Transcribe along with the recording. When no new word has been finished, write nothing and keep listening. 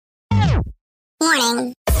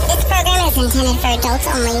Warning. This program is intended for adults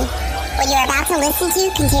only. What you are about to listen to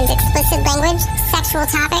contains explicit language, sexual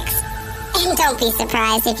topics, and don't be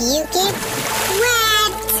surprised if you get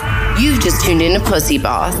wet. You've just tuned in to Pussy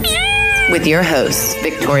Boss with your host,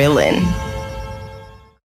 Victoria Lynn.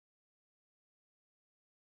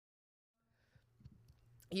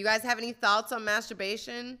 You guys have any thoughts on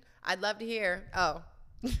masturbation? I'd love to hear. Oh.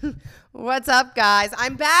 What's up, guys?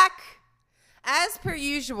 I'm back. As per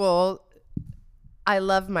usual, I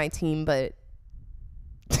love my team, but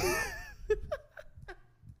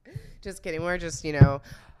just kidding. We're just,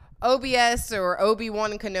 OBS or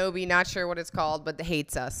Obi-Wan Kenobi, not sure what it's called, but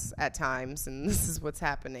hates us at times, and this is what's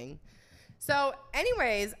happening. So,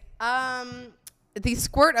 anyways, the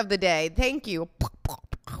squirt of the day. Thank you.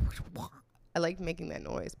 I like making that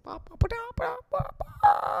noise.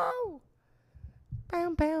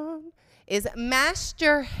 Is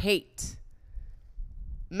master hate.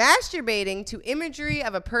 Masturbating to imagery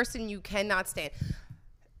of a person you cannot stand.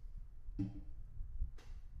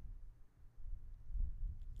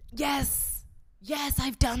 Yes. Yes,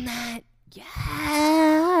 I've done that.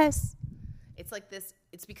 Yes. It's like this.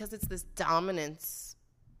 It's because it's this dominance.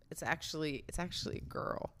 It's actually a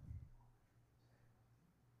girl.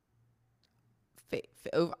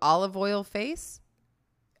 Olive oil face?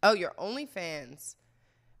 Oh, your OnlyFans.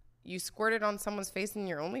 You squirted on someone's face in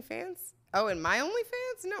your OnlyFans? Oh, in my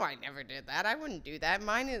OnlyFans? No, I never did that. I wouldn't do that.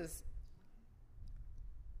 Mine is...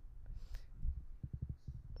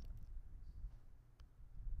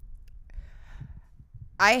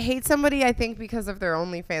 I hate somebody, I think, because of their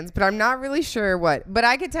OnlyFans, but I'm not really sure what. But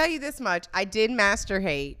I can tell you this much. I did master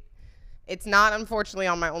hate. It's not, unfortunately,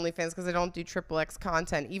 on my OnlyFans because I don't do XXX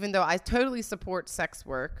content, even though I totally support sex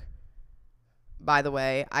work. By the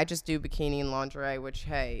way, I just do bikini and lingerie, which,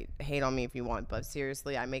 hey, hate on me if you want. But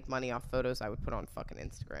seriously, I make money off photos I would put on fucking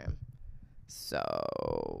Instagram.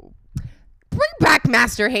 So, bring back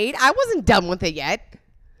Master Hate. I wasn't done with it yet.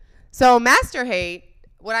 So, Master Hate,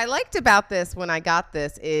 what I liked about this when I got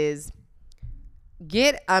this is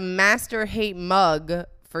get a Master Hate mug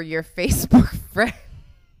for your Facebook friend.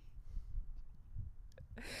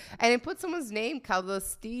 And it put someone's name,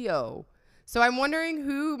 Calistio. So I'm wondering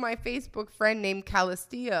who my Facebook friend named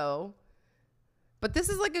Calistio. But this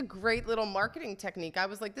is like a great little marketing technique. I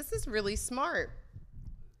was like, this is really smart.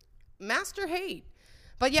 Master hate.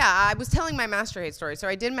 But yeah, I was telling my master hate story. So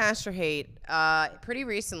I did master hate pretty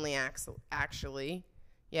recently, actually.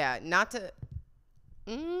 Yeah, not to...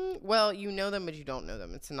 well, you know them, but you don't know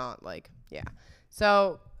them. It's not like... Yeah.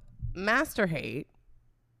 So, master hate.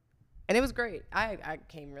 And it was great. I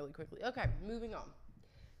came really quickly. Okay, moving on.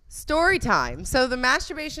 Story time. So the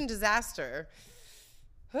masturbation disaster.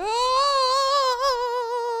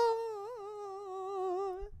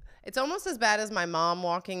 It's almost as bad as my mom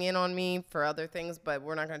walking in on me for other things, but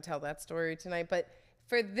we're not going to tell that story tonight. But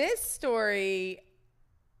for this story,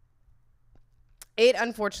 it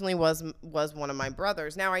unfortunately was one of my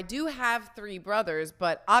brothers. Now, I do have 3 brothers,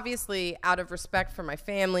 but obviously out of respect for my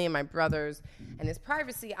family and my brothers and his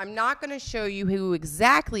privacy, I'm not going to show you who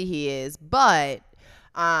exactly he is, but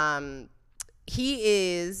he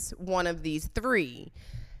is one of these 3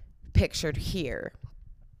 pictured here.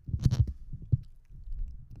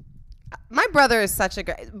 My brother is such a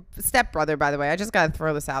good stepbrother, by the way. I just got to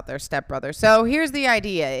throw this out there, stepbrother. So here's the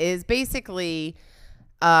idea is basically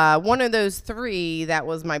one of those 3 that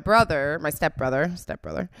was my brother, my stepbrother.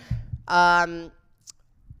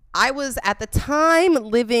 I was at the time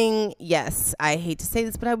living, yes, I hate to say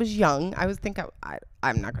this, but I was young.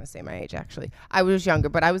 I'm not going to say my age, actually. I was younger,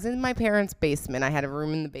 but I was in my parents' basement. I had a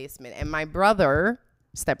room in the basement. And my brother,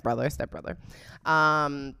 stepbrother,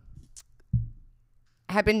 had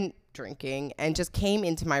been drinking and just came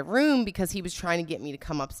into my room because he was trying to get me to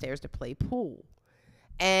come upstairs to play pool.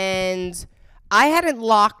 And I hadn't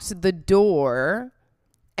locked the door,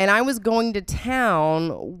 and I was going to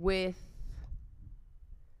town with...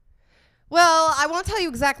 Well, I won't tell you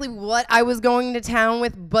exactly what I was going to town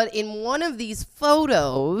with, but in one of these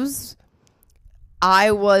photos,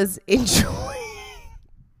 I was enjoying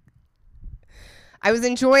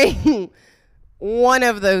one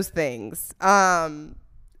of those things. And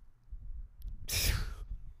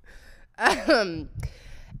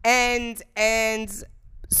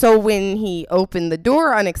so when he opened the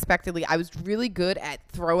door unexpectedly, I was really good at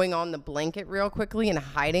throwing on the blanket real quickly and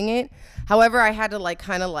hiding it. However, I had to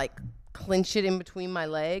kind of clinch it in between my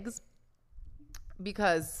legs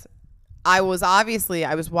because I was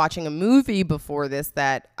watching a movie before this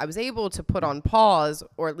that I was able to put on pause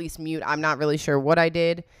or at least mute. I'm not really sure what I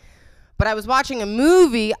did, But I was watching a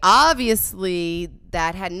movie, obviously,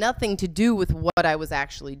 that had nothing to do with what I was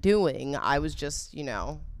actually doing. I was just, you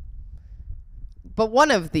know. But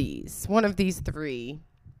one of these three,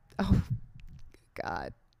 oh,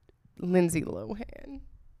 God, Lindsay Lohan.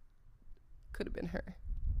 Could have been her.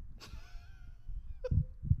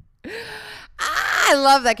 I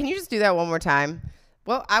love that. Can you just do that one more time?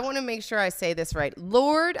 Well, I want to make sure I say this right.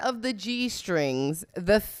 Lord of the G-Strings,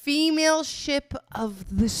 the female ship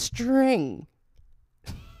of the string.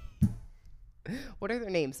 What are their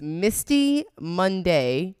names? Misty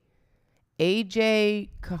Monday, AJ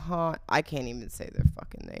Kahan. I can't even say their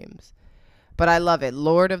fucking names. But I love it.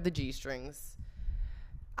 Lord of the G-Strings.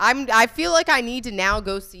 I feel like I need to now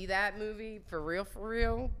go see that movie for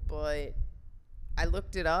real, but I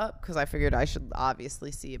looked it up because I figured I should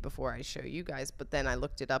obviously see it before I show you guys. But then I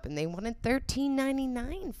looked it up and they wanted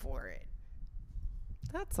 $13.99 for it.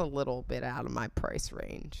 That's a little bit out of my price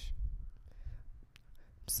range.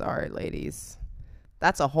 Sorry, ladies.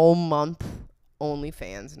 That's a whole month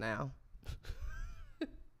OnlyFans now.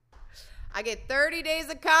 I get 30 days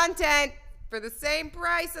of content for the same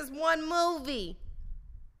price as one movie.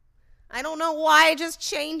 I don't know why I just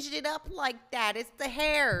changed it up like that. It's the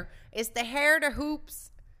hair. It's the hair to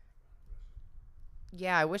hoops.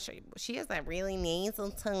 Yeah, I wish she has that really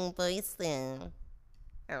nasal tongue voice though.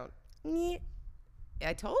 I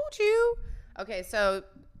told you. Okay, so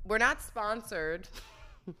we're not sponsored.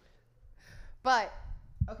 But,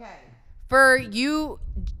 okay. For you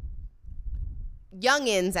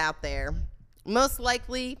youngins out there, most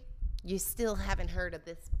likely you still haven't heard of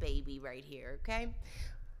this baby right here, okay?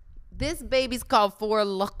 This baby's called Four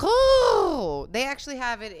Loko. They actually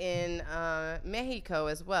have it in Mexico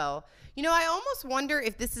as well. You know, I almost wonder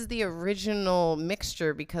if this is the original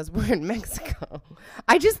mixture because we're in Mexico.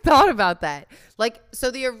 I just thought about that. Like,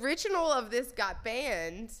 so the original of this got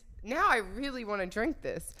banned. Now I really want to drink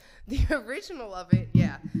this. The original of it,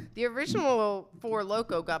 yeah. The original Four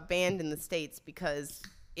Loko got banned in the States because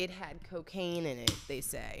it had cocaine in it, they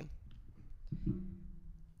say.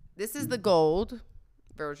 This is the gold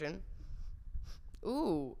version.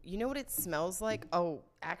 Ooh, you know what it smells like? Oh,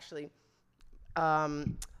 actually, oh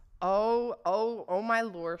my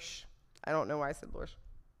lorsh. I don't know why I said lorsh.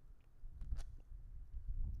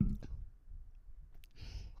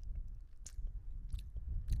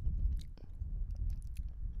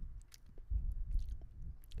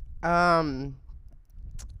 I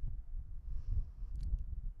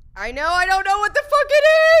know I don't know what the fuck it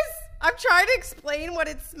is. I'm trying to explain what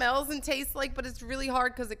it smells and tastes like, but it's really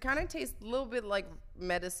hard because it kind of tastes a little bit like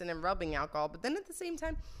medicine and rubbing alcohol, but then at the same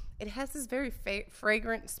time, it has this very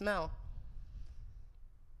fragrant smell.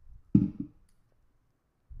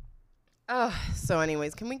 So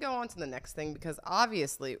anyways, can we go on to the next thing? Because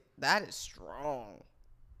obviously, that is strong.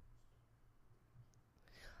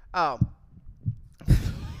 Oh.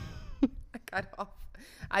 I got off.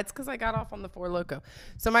 It's because I got off on the Four Loko.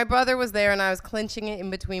 So my brother was there, and I was clenching it in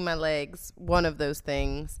between my legs, one of those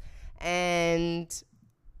things. And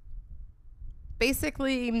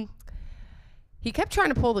basically, he kept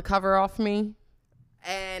trying to pull the cover off me.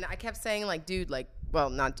 And I kept saying, like, dude, like, well,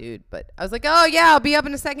 not dude, but I was like, oh, yeah, I'll be up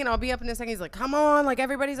in a second. He's like, come on, like,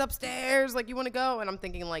 everybody's upstairs. Like, you want to go? And I'm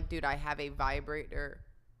thinking, like, dude, I have a vibrator.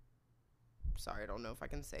 Sorry, I don't know if I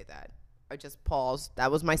can say that. I just paused. That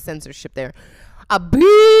was my censorship there. A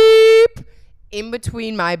beep in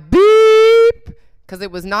between my beep. Because it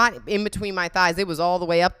was not in between my thighs. It was all the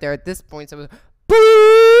way up there at this point. So it was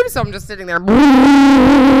beep. So I'm just sitting there.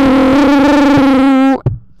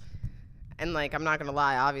 And, like, I'm not going to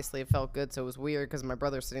lie. Obviously, it felt good. So it was weird because my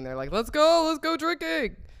brother's sitting there like, let's go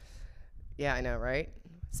drinking. Yeah, I know, right?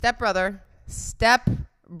 Step brother. Just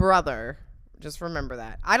remember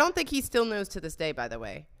that. I don't think he still knows to this day, by the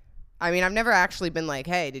way. I mean, I've never actually been like,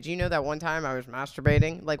 hey, did you know that one time I was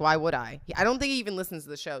masturbating? Like, why would I? I don't think he even listens to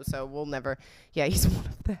the show, so we'll never. Yeah, he's one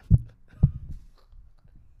of them.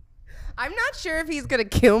 I'm not sure if he's going to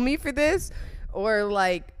kill me for this or,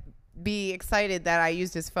 like, be excited that I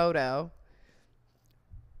used his photo,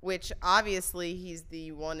 which obviously he's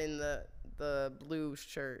the one in the blue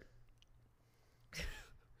shirt.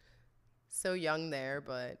 So young there,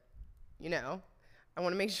 but, you know. I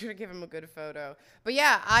want to make sure to give him a good photo. But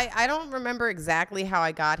yeah, I don't remember exactly how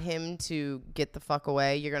I got him to get the fuck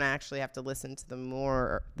away. You're going to actually have to listen to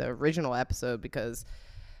the original episode because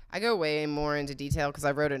I go way more into detail because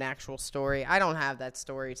I wrote an actual story. I don't have that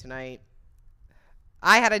story tonight.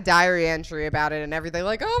 I had a diary entry about it and everything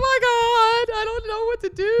like, oh my God, I don't know what to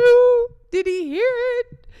do. Did he hear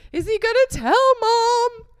it? Is he going to tell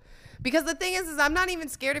mom? Because the thing is I'm not even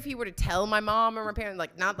scared if he were to tell my mom or my parents,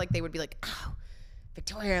 like, not like they would be like, ow.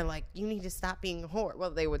 Victoria, like, you need to stop being a whore.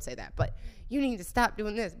 Well, they would say that, but you need to stop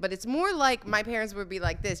doing this. But it's more like my parents would be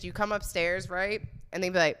like this. You come upstairs, right? And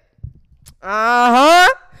they'd be like,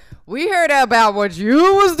 we heard about what you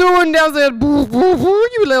was doing downstairs.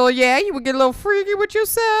 You would get a little freaky with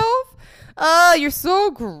yourself. You're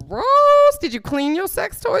so gross. Did you clean your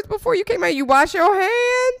sex toys before you came out? You wash your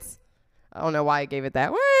hands? I don't know why I gave it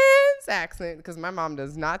that accent, because my mom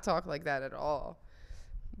does not talk like that at all.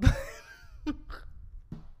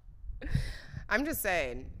 I'm just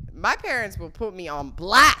saying, my parents will put me on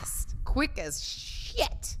blast quick as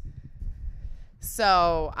shit.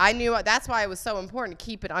 So I knew that's why it was so important to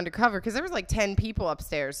keep it undercover, because there was like 10 people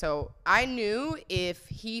upstairs. So I knew if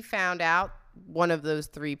he found out, one of those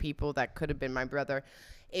 3 people that could have been my brother,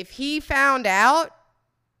 if he found out,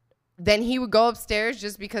 then he would go upstairs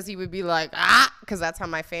just because he would be like, because that's how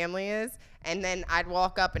my family is. And then I'd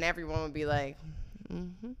walk up and everyone would be like,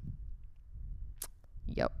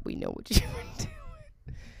 yep, we know what you were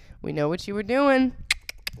doing. We know what you were doing.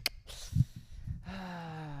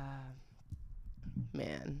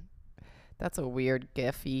 Man, that's a weird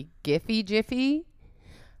jiffy.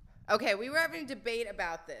 Okay, we were having a debate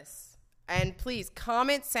about this. And please,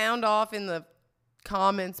 comment sound off in the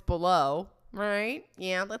comments below. Right?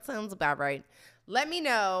 Yeah, that sounds about right. Let me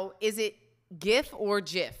know, is it GIF or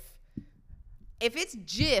JIF? If it's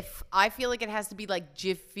JIF, I feel like it has to be like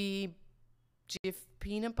JIF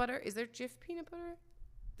peanut butter. Is there JIF peanut butter?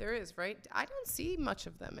 There is, right? I don't see much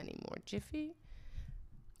of them anymore. Jiffy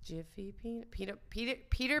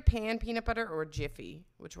Peter Pan peanut butter or Jiffy?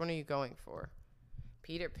 Which one are you going for?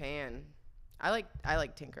 Peter Pan. I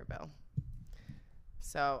like Tinkerbell.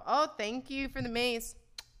 So, thank you for the mace.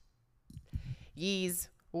 Yeez.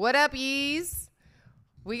 What up, Yeez?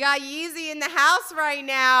 We got Yeezy in the house right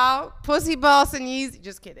now. Pussy Boss and Yeezy.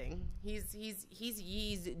 Just kidding. He's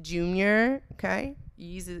Yeez Jr. Okay?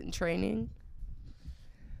 Yeez in training.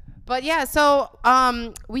 But yeah, so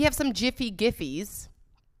we have some Jiffy Giffies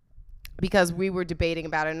because we were debating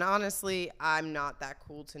about it. And honestly, I'm not that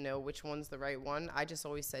cool to know which one's the right one. I just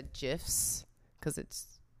always said GIFs because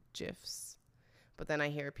it's GIFs. But then I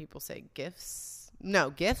hear people say GIFs.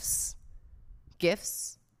 No, GIFs.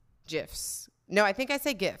 GIFs. GIFs. No, I think I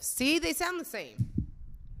say GIFs. See, they sound the same.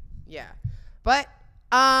 Yeah. But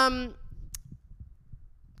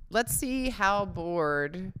let's see how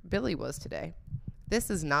bored Billy was today. This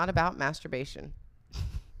is not about masturbation.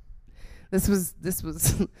 This was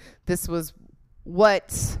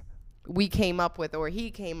what we came up with, or he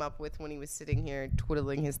came up with, when he was sitting here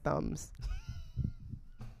twiddling his thumbs.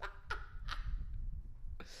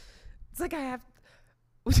 It's like I have.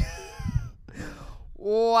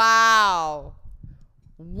 Wow.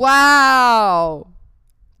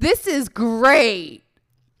 This is great.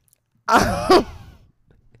 My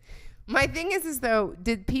thing is though,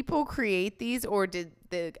 did people create these or did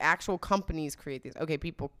the actual companies create these? Okay,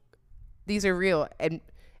 people, these are real and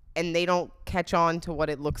they don't catch on to what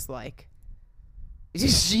it looks like.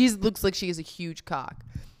 She looks like she has a huge cock.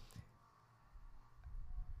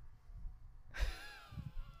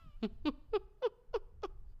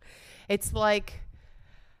 It's like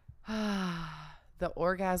the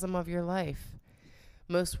orgasm of your life.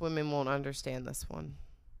 Most women won't understand this one.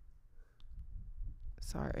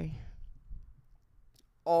 Sorry.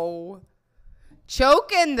 Oh,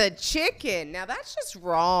 choking the chicken. Now that's just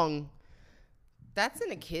wrong. That's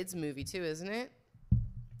in a kids movie too, isn't it?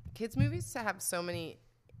 Kids movies have so many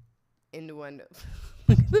innuendo.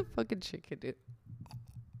 Look at the fucking chicken, dude.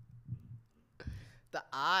 The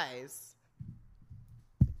eyes.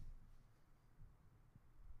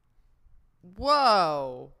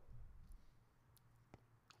 Whoa.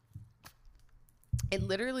 It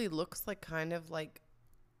literally looks like kind of like,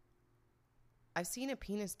 I've seen a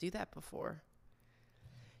penis do that before.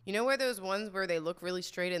 You know where those ones where they look really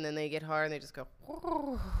straight and then they get hard and they just go,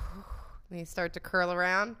 and they start to curl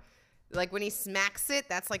around? Like when he smacks it,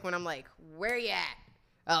 that's like when I'm like, where you at?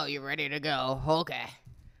 Oh, you're ready to go. Okay.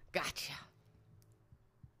 Gotcha.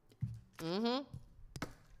 Mm-hmm.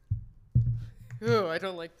 Oh, I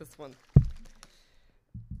don't like this one.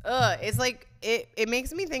 It's like, it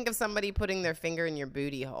makes me think of somebody putting their finger in your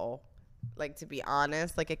booty hole. Like, to be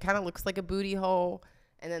honest, like it kind of looks like a booty hole,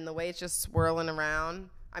 and then the way it's just swirling around.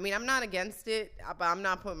 I mean, I'm not against it, but I'm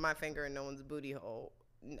not putting my finger in no one's booty hole.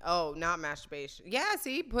 Oh, not masturbation. Yeah,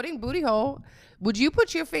 see, putting booty hole. Would you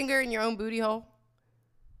put your finger in your own booty hole?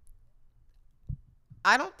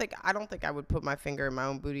 I don't think I would put my finger in my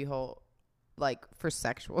own booty hole, like, for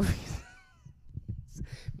sexual reasons.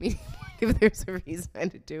 Meaning, if there's a reason I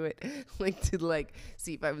had to do it, like to like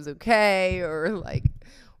see if I was okay or like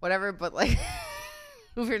whatever, but like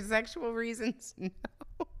For sexual reasons, no.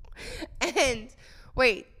 And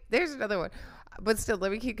wait, there's another one. But still,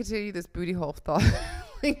 let me continue this booty hole thought.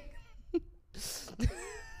 Like,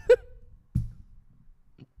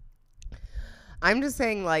 I'm just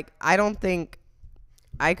saying, like, I don't think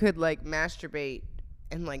I could, like, masturbate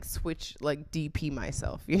and, like, switch, like, DP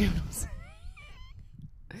myself. You know what I'm saying?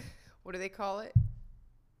 What do they call it?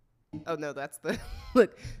 Oh, no, that's the...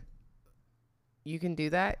 Look, you can do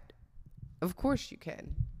that? Of course you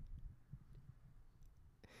can.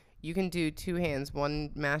 You can do two hands, one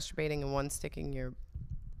masturbating and one sticking your...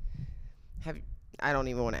 I don't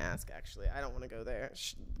even want to ask, actually. I don't want to go there.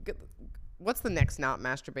 What's the next not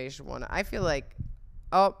masturbation one? I feel like...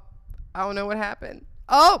 Oh, I don't know what happened.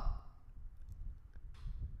 Oh!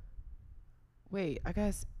 Wait, I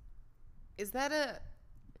guess... Is that a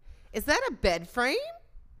bed frame?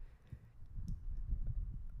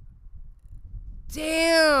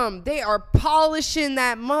 Damn, they are polishing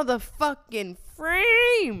that motherfucking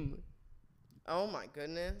frame. Oh my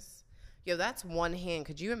goodness. Yo, that's one hand.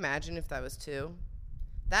 Could you imagine if that was two?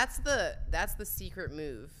 That's the secret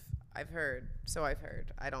move. I've heard. So I've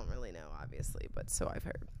heard. I don't really know, obviously, but so I've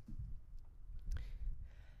heard.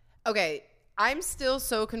 Okay, I'm still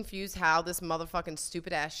so confused how this motherfucking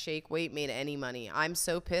stupid ass shake weight made any money. I'm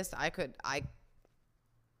so pissed. I'm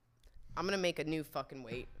gonna make a new fucking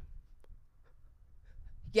weight.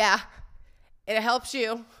 Yeah, it helps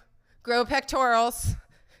you grow pectorals.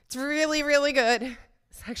 It's really, really good.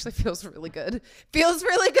 This actually feels really good. Feels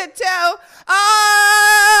really good too.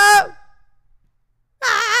 Oh!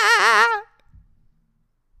 Ah!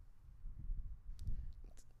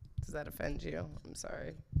 Does that offend you? I'm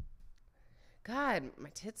sorry. God, my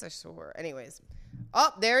tits are sore. Anyways.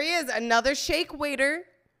 Oh, there he is. Another shake waiter.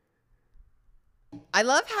 I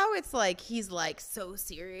love how it's like, he's like so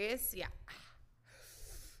serious. Yeah.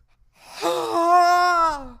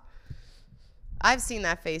 I've seen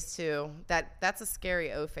that face too. That's a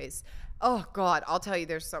scary O face. Oh God, I'll tell you,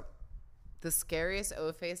 the scariest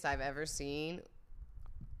O face I've ever seen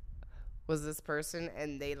was this person,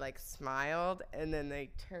 and they like smiled and then they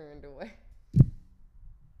turned away.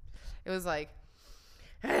 It was like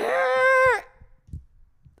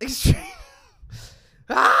extreme.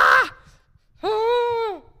 Ah!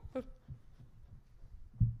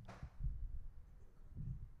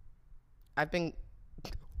 I've been...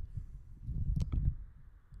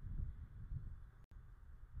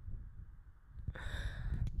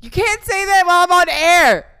 You can't say that while I'm on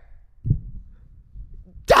air.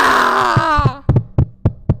 Ah!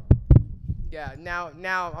 Yeah, now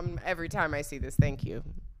I'm every time I see this, thank you.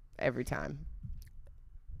 Every time.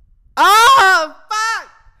 Oh, fuck!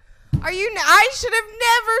 I should have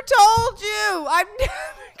never told you. I'm never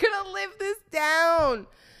gonna live this down.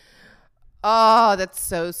 Oh, that's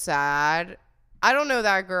so sad. I don't know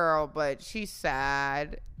that girl, but she's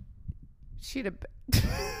sad. She'd have...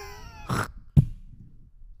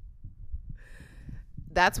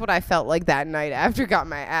 That's what I felt like that night after got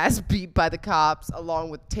my ass beat by the cops along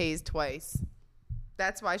with tased twice.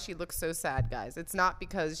 That's why she looks so sad, guys. It's not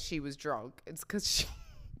because she was drunk. It's because she...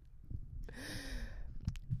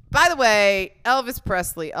 By the way, Elvis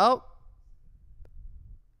Presley. Oh.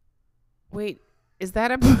 Wait, is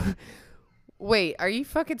that a... Wait, are you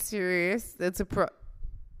fucking serious? That's a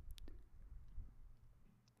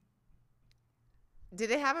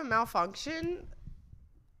Did it have a malfunction?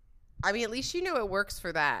 I mean, at least you know it works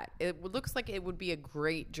for that. It looks like it would be a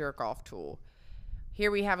great jerk-off tool.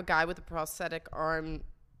 Here we have a guy with a prosthetic arm,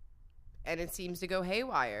 and it seems to go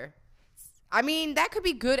haywire. I mean, that could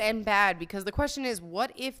be good and bad, because the question is,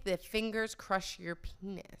 what if the fingers crush your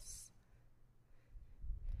penis?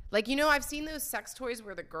 Like, you know, I've seen those sex toys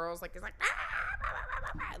where the girl's like, it's like,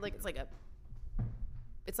 like it's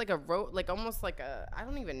like a like almost like a, I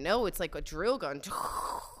don't even know, it's like a drill gun.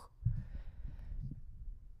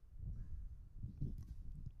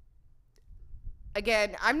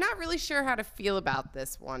 Again, I'm not really sure how to feel about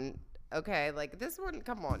this one. Okay, like this one,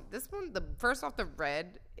 come on. This one, first off, the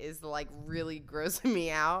red is like really grossing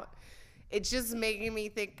me out. It's just making me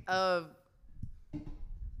think of,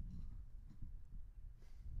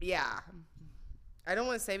 yeah. I don't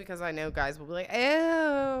want to say, because I know guys will be like,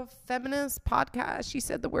 oh, feminist podcast. She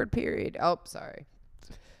said the word period. Oh, sorry.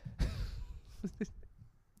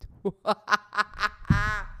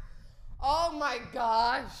 Oh my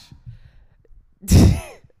gosh.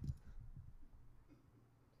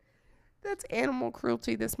 That's animal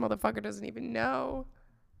cruelty. This motherfucker doesn't even know.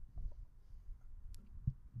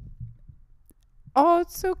 Oh,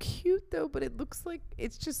 it's so cute though, but it looks like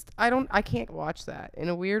it's just, I can't watch that. In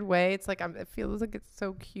a weird way, it's like, it feels like it's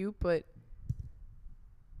so cute, but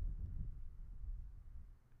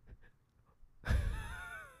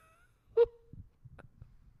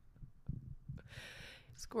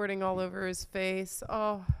squirting all over his face.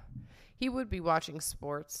 Oh, he would be watching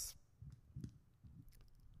sports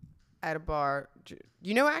at a bar.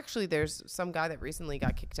 You know, actually, there's some guy that recently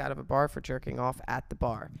got kicked out of a bar for jerking off at the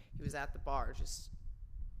bar. He was at the bar just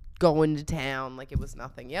going to town like it was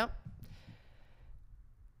nothing. Yep.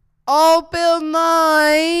 Oh, Bill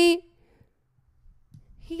Nye.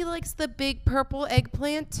 He likes the big purple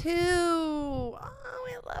eggplant too. Oh,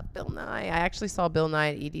 I love Bill Nye. I actually saw Bill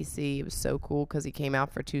Nye at EDC. It was so cool because he came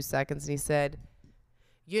out for 2 seconds and he said,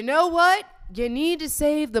 "You know what? You need to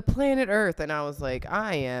save the planet Earth." And I was like,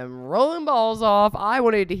 I am rolling balls off. I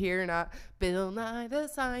wanted to hear not Bill Nye the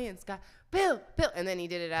Science Guy. Bill. And then he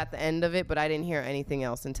did it at the end of it, but I didn't hear anything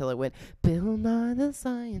else until it went, Bill Nye the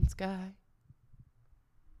Science Guy.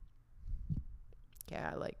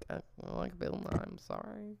 Yeah, I like Bill Nye. I'm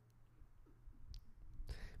sorry.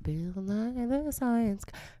 Bill Nye the Science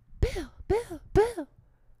Guy. Bill.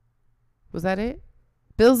 Was that it?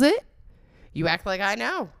 Bill's it? You act like I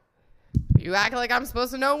know. You act like I'm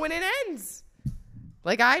supposed to know when it ends.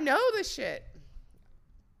 Like I know this shit.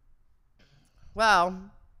 Well,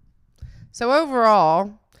 so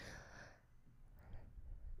overall,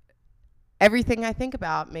 everything I think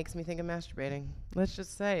about makes me think of masturbating. Let's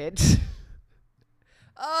just say it.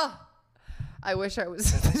 Oh, I wish I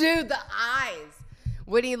was. Dude, the eyes.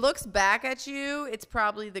 When he looks back at you, it's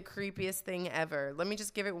probably the creepiest thing ever. Let me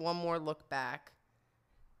just give it one more look back.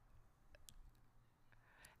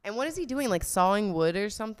 And what is he doing? Like sawing wood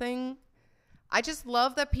or something? I just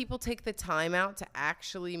love that people take the time out to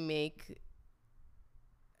actually make.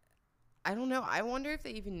 I don't know. I wonder if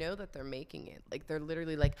they even know that they're making it. Like they're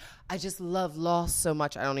literally like, I just love Lost so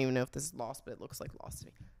much. I don't even know if this is Lost, but it looks like Lost to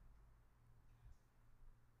me.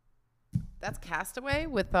 That's Castaway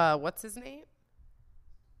with what's his name?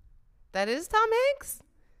 That is Tom Hanks?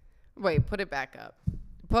 Wait, put it back up.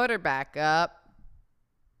 Put her back up.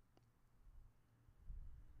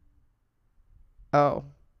 Oh.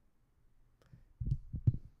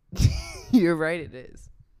 You're right, it is.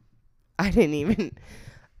 I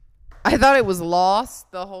thought it was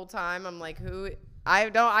Lost the whole time. I'm like, who?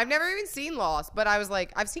 I've never even seen Lost, but I was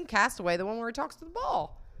like, I've seen Castaway, the one where he talks to the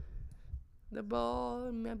ball. The ball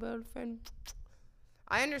and my boyfriend.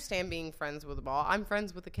 I understand being friends with a ball. I'm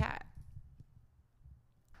friends with a cat.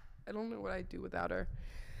 I don't know what I'd do without her.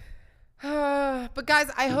 But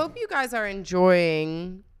guys, I hope you guys are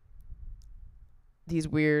enjoying these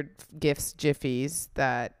weird gifs, jiffies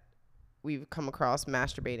that we've come across.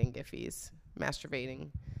 Masturbating giffies.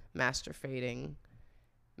 Masturbating.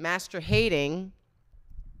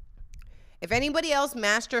 If anybody else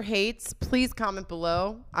master-hates, please comment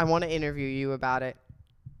below. I want to interview you about it.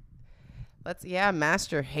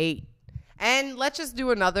 Master-hate. And let's just do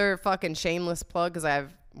another fucking shameless plug because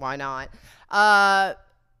why not?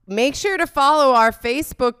 Make sure to follow our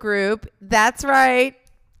Facebook group. That's right.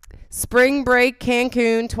 Spring Break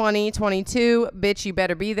Cancun 2022. Bitch, you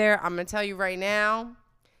better be there. I'm going to tell you right now,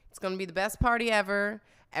 it's going to be the best party ever.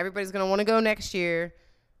 Everybody's going to want to go next year.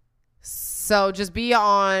 So just be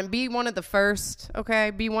one of the first, okay?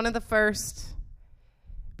 Be one of the first.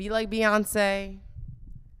 Be like Beyonce.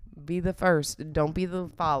 Be the first. Don't be the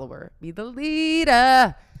follower. Be the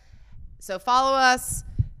leader. So follow us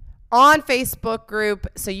on Facebook group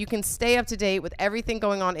so you can stay up to date with everything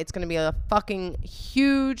going on. It's going to be a fucking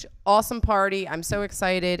huge, awesome party. I'm so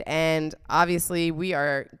excited. And obviously we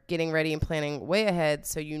are getting ready and planning way ahead.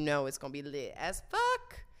 So you know it's going to be lit as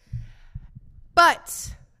fuck.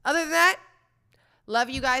 But other than that, love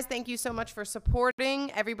you guys. Thank you so much for supporting.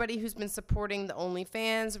 Everybody who's been supporting the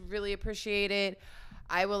OnlyFans, really appreciate it.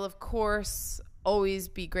 I will, of course, always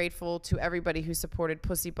be grateful to everybody who supported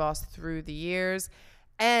Pussy Boss through the years.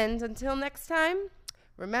 And until next time,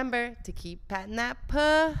 remember to keep patting that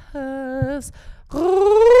puss.